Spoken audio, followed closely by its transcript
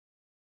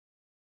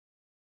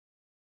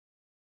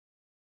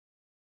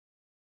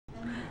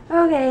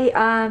Okay,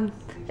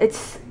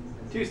 it's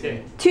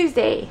Tuesday.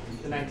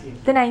 The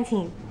 19th. The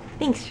 19th.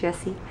 Thanks,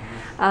 Jesse.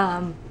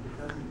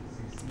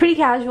 It's pretty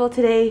casual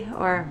today,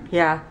 or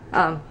yeah,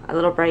 a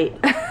little bright.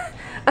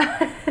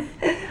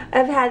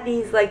 I've had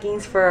these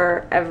leggings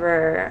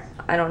forever.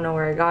 I don't know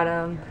where I got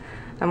them.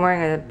 I'm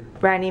wearing a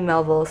brand new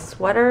Melville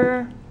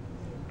sweater,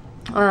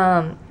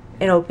 an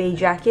Obey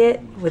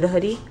jacket with a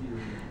hoodie,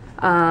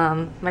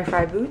 my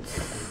Fry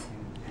boots,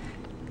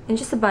 and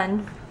just a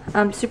bun.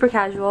 Super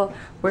casual.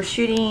 We're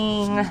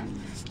shooting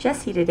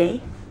Jesse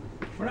today.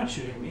 We're not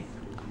shooting me.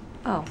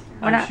 Oh,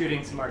 I'm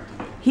shooting some art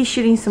today. He's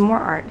shooting some more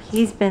art.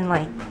 He's been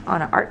like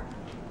on an art.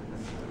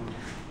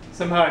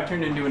 Somehow I've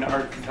turned into an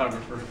art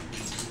photographer.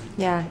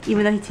 Yeah,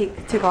 even though he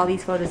took all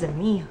these photos of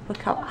me. Look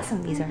how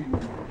awesome these are.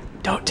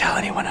 Don't tell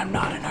anyone I'm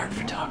not an art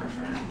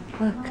photographer.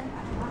 Look.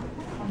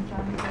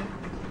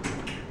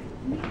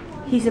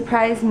 He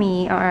surprised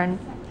me on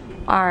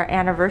our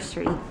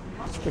anniversary.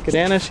 Look at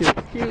Anna, she's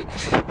cute.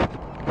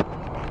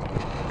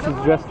 She's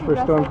dressed for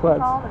storm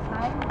clouds.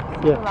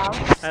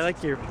 Yeah. I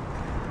like your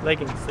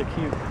leggings, they're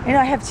cute. I know,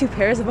 I have 2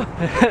 pairs of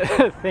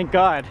them. Thank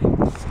God.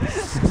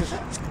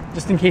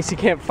 Just in case you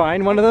can't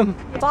find one of them.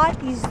 I bought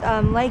these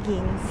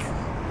leggings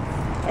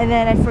and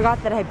then I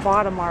forgot that I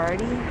bought them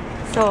already.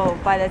 So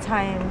by the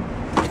time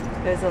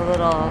it was a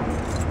little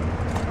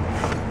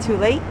too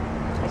late,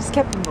 I just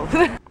kept them both.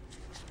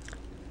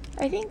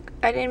 I think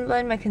I didn't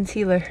blend my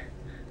concealer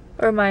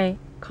or my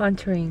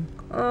contouring.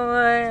 Oh,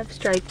 I have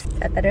stripes. Is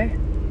that better?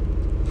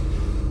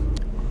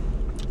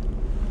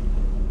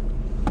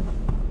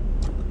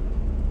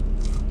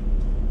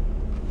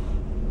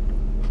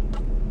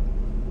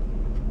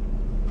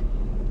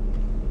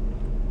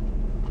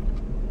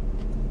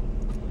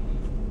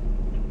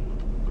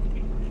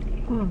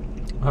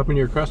 What happened to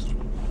your crust?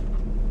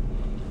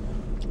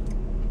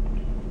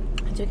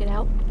 I took it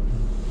out.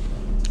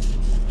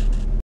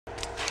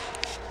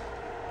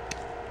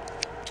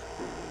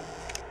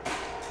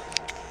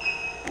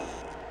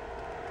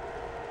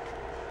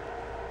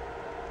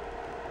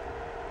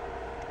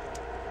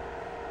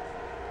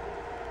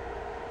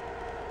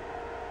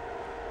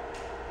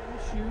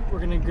 We're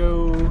gonna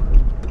go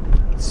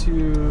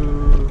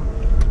to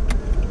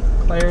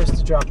Claire's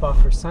to drop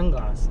off her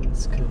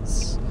sunglasses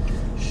because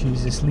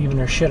she's just leaving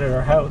her shit at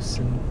our house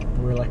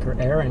and we're like her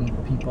errand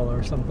people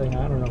or something.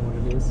 I don't know what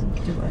it is.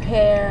 Do her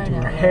hair. Do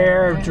her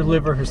hair,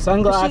 deliver her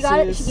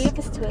sunglasses. She gave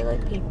us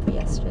toilet paper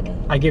yesterday.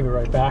 I gave it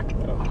right back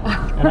though.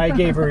 And I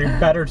gave her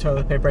better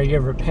toilet paper. I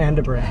gave her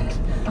Panda brand,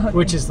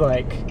 which is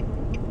like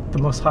the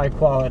most high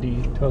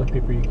quality toilet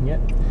paper you can get.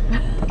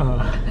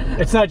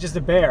 It's not just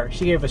a bear.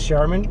 She gave us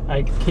Charmin.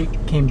 I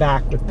came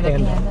back with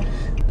Panda.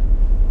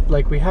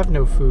 Like, we have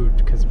no food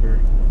because we're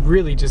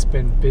really just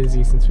been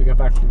busy since we got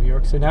back from New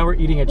York. So now we're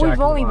eating at Jack in the Box.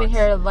 We've only been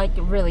here like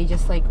really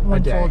just like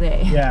one full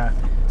day. Yeah.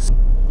 So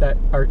that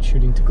art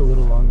shooting took a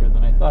little longer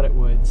than I thought it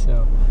would.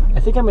 So I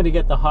think I'm going to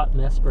get the hot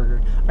mess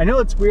burger. I know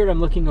it's weird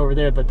I'm looking over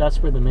there, but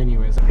that's where the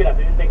menu is. Good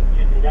afternoon, thank you for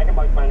choosing Jack in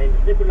the Box. My name is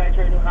Nick. Would you like to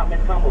try a new hot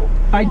mess combo?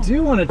 I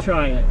do want to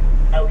try it.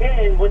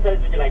 Okay, and what size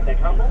would you like that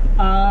combo?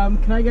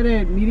 Can I get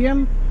a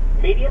medium?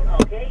 Medium,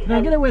 okay. Can I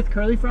get it with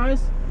curly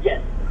fries?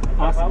 Yes.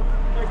 Awesome.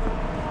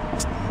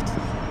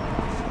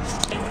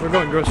 We're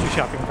going grocery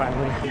shopping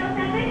finally.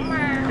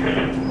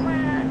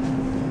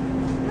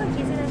 Look,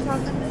 he's gonna talk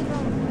on his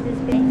phone. His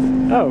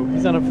base. Oh,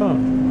 he's on a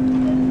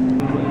phone.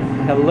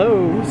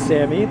 Hello,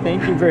 Sammy.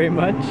 Thank you very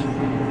much.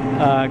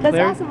 That's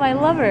Claire, awesome. I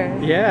love her.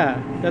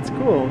 yeah, that's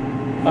cool.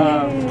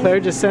 Claire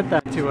just sent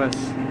that to us.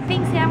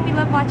 Thanks, Sam. We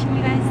love watching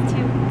you guys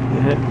too.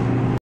 And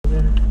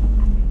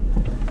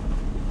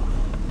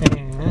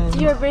Do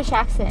your British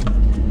accent.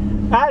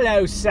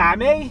 hello,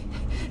 Sammy.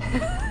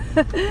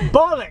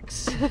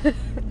 Bollocks.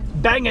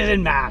 Bangers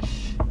and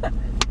mash. I'm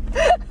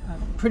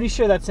pretty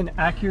sure that's an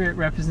accurate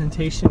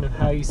representation of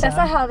how you sound. That's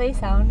not how they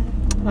sound.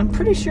 I'm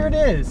pretty sure it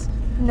is.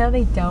 No,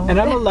 they don't. And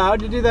I'm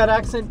allowed to do that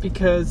accent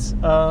because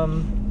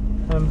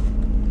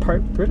I'm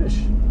part British.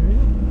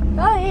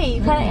 Oh, hey,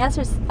 you kind of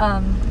answered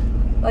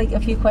like a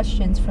few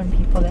questions from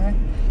people there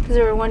because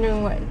they were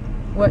wondering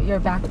what your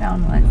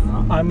background was.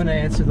 I'm gonna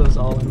answer those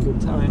all in good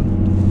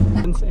time.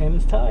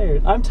 Anna's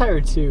tired. I'm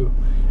tired too.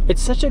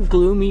 It's such a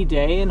gloomy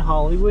day in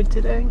Hollywood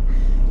today.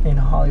 In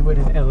Hollywood,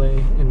 in LA,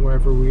 and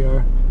wherever we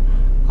are.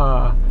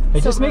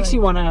 It just makes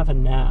you want to have a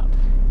nap.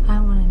 I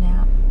want a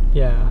nap.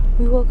 Yeah.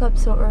 We woke up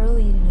so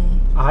early today.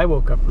 I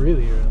woke up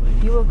really early.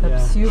 You woke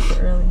up super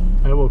early.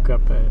 I woke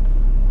up at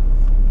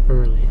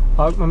early.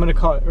 I'm gonna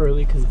call it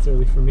early because it's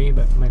early for me,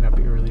 but it might not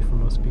be early for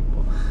most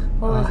people.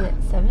 What was it?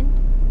 7?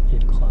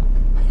 8 o'clock.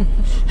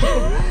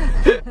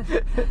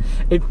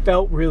 It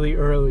felt really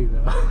early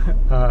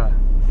though,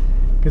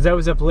 because I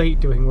was up late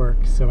doing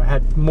work, so I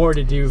had more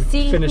to do.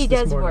 See, finish he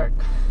this does morning. work.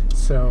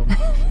 So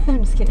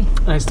I'm just kidding.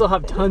 I still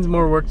have tons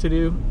more work to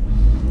do.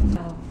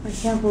 Oh, I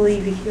can't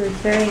believe you're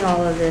carrying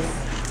all of this.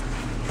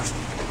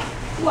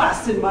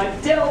 Blasted my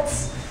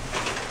delts.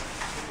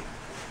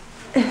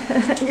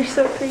 You're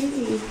so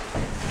crazy.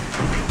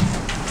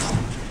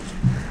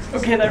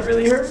 Okay, that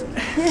really hurt.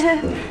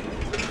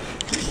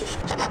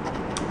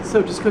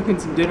 So just cooking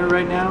some dinner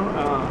right now.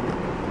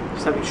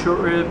 Just having short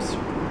ribs,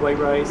 white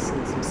rice,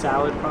 and some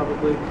salad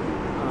probably.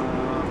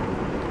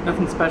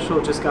 Nothing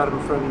special. Just got them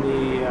from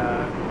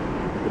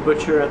the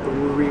butcher at the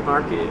Wuri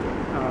market.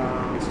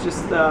 It's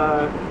just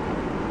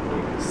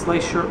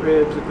sliced short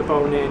ribs with the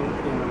bone in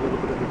and a little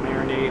bit of a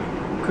marinade.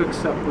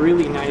 Cooks up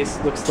really nice.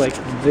 Looks like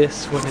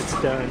this when it's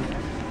done.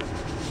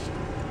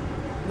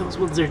 Those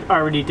ones are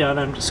already done.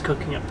 I'm just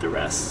cooking up the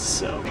rest.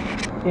 So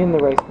in the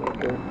rice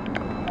maker.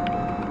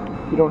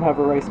 If you don't have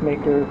a rice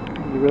maker,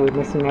 you're really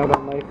missing out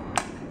on life.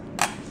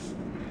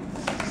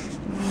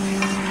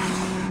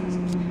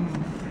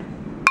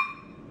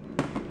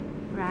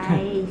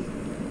 Rice.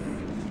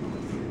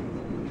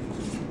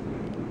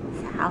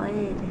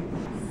 Salad.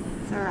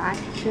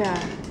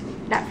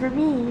 Sriracha. Not for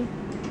me.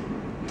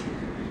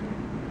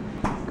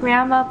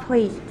 Grandma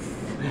plates.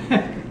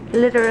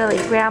 Literally,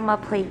 grandma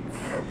plates.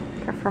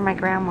 They're for my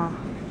grandma.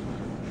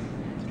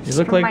 You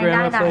look For like my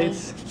grandma nai-nai.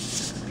 plates.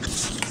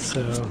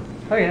 So,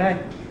 okay,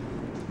 hi.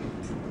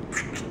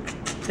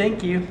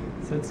 Thank you.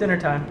 So it's dinner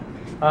time.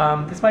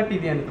 This might be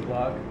the end of the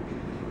vlog.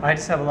 I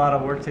just have a lot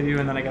of work to do,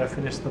 and then I gotta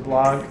finish the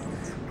vlog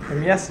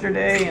from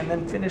yesterday, and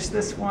then finish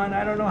this one.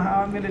 I don't know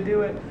how I'm gonna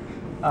do it.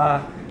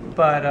 I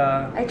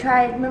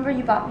tried. Remember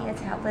you bought me a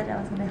tablet? I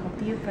was going to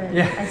help you, but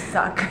yeah. I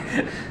suck.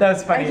 That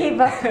was funny. I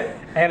gave up.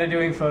 Anna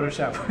doing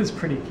Photoshop was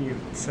pretty cute.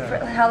 So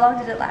How long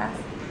did it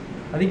last?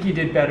 I think you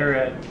did better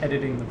at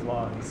editing the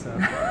vlog. So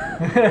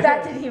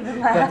That didn't even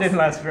last. That didn't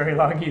last very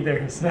long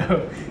either.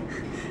 So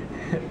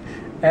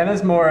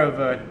Anna's more of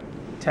a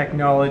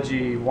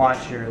technology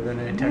watcher than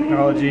a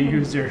technology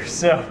user.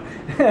 So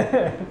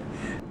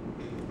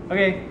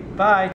okay, bye.